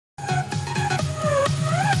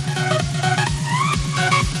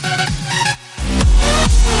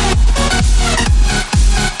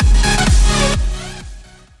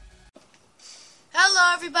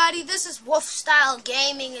everybody, this is Wolf Style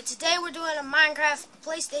Gaming, and today we're doing a Minecraft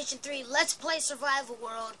PlayStation 3 Let's Play Survival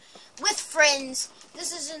World with friends.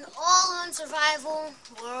 This is an all-on survival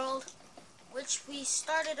world, which we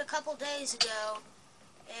started a couple days ago,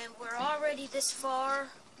 and we're already this far.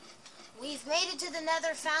 We've made it to the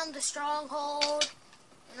Nether, found the stronghold,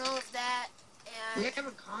 and all of that, and... We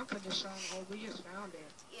haven't conquered the stronghold, we just found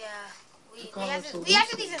it. Yeah. We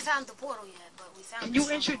haven't even found the portal yet, but we found it. Can you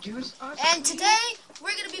introduce us? And today,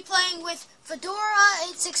 we're going to be playing with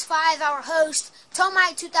Fedora865, our host,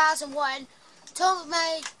 Tomite2001.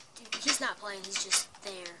 Tomite, he's not playing, he's just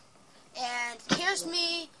there. And here's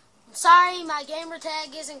me. I'm sorry, my gamer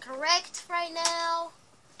tag isn't correct right now.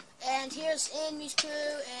 And here's Amy's crew,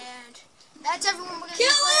 and that's everyone we're going to be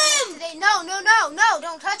playing with today. No,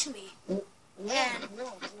 don't touch me. And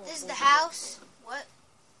this is the house. What?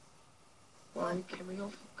 Well, can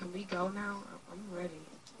we go now? I'm ready.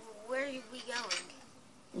 Where are we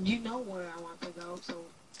going? You know where I want to go, so...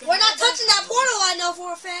 We're not touching that portal, I know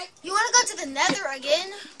for a fact. You want to go to the Nether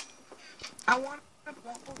again? I want to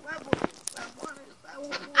level.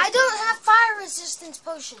 I don't have fire resistance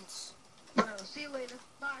potions. Well, see you later.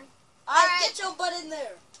 Bye. Alright. Get your butt in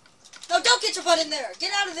there. No, don't get your butt in there.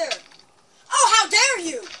 Get out of there. Oh, how dare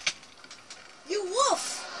you! You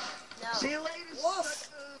wolf. No. See you later. Wolf.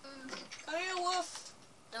 Come here, wolf.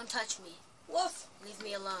 Don't touch me. Wolf. Leave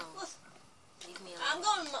me alone. Wolf. Leave me alone.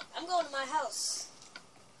 I'm going to my house.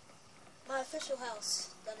 My official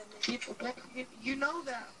house that I made. You know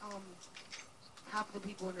that half the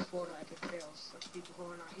people in this world are epic fails. Such people who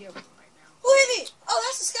are not here right now. Who hit me? Oh,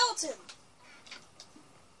 that's a skeleton.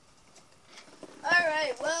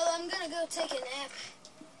 Alright, well, I'm gonna go take a nap,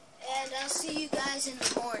 and I'll see you guys in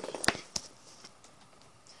the morning.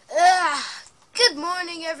 Good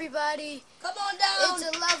morning, everybody. Come on down.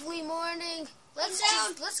 It's a lovely morning. Let's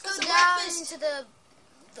go Some down breakfast. into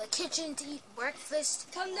the kitchen to eat breakfast.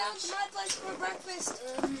 Come down to my place for breakfast.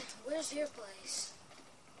 Where's your place?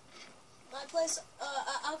 My place,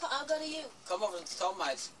 I'll go to you. Come over to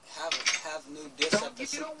Tomite's, have new dish at the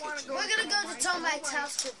soup kitchen. We're gonna go to Tomite's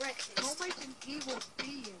house for breakfast. Tomite's an evil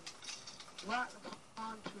being brought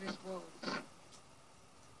onto this world. You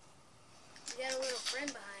got a little friend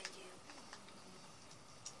behind you.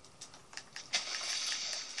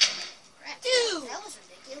 Crap, Ew. that was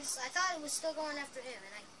ridiculous. I thought it was still going after him,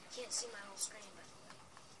 and I can't see my whole screen, by the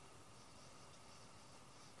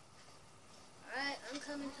way. Alright, I'm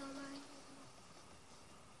coming, Tomite.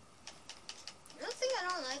 Another thing I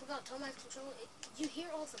don't like about Tomite's controller, you hear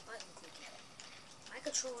all the button clicking. My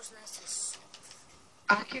controller's nice and soft.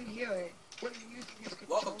 I can hear it. What are you using this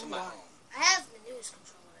controller? Welcome to my home. I have the newest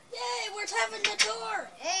controller. Yay, we're having the tour.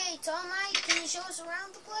 Hey, Tomite, can you show us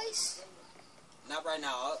around the place? Not right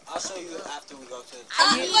now. I'll show you after we go to the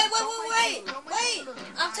Wait.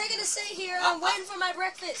 I'm taking a seat here. I'm waiting for my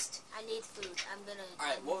breakfast. I need food. I'm gonna...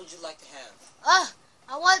 Alright, what would you like to have?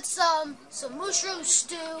 I want some mushroom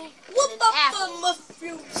stew and Whoop an up apple. for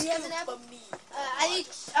mushroom Do you have an apple? for me. I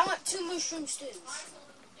want 2 mushroom stews.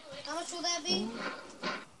 How much will that be?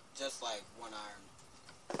 Just like 1 iron.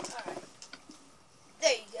 Alright.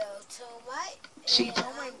 There you go, Tomite. See, I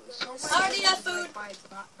already have food.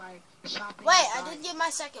 Wait, I didn't get my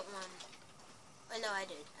second one. Oh, no, I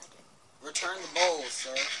did. Return the bowls,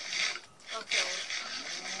 sir. Okay.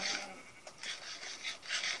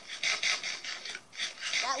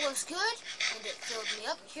 That looks good, and it filled me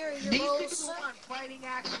up. Here are your These bowls, people sir. want fighting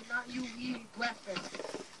action, not you eating breakfast.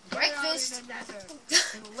 Breakfast? Get out in the Nether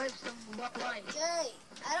and live some life. Okay,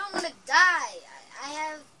 I don't want to die. I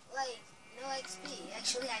have, like, no XP.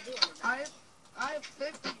 Actually, I do want to die. I have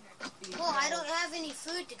 15 XP. Well, I don't have any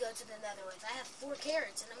food to go to the Nether with. I have 4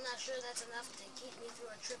 carrots, and I'm not sure that's enough to keep me through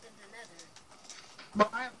a trip in the Nether.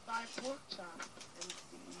 But I have 5 pork chops.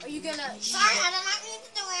 Are you gonna... Sorry, I did not mean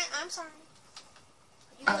to do it. I'm sorry.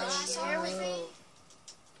 Are you gonna share with me?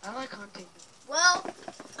 I like hunting. Well,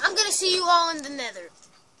 I'm gonna see you all in the Nether.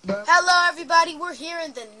 But Hello, everybody. We're here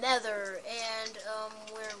in the Nether, and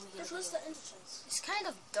where are we This gonna was go? the entrance. It's kind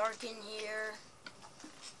of dark in here.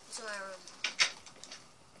 This is my room.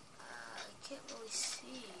 I can't really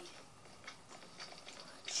see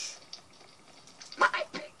much. my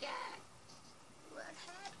pickaxe. What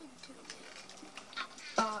happened to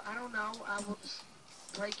it? I don't know. I was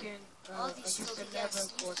breaking. All I these guess the filthy Nether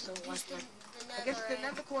gas. course don't like my. I The guess the netherite.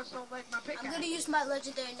 Nether course don't like my pickaxe. I'm gonna use my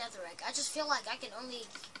legendary netherite. I just feel like I can only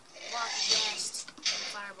block ghast and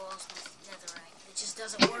fireballs with netherite. It just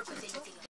doesn't work with anything else.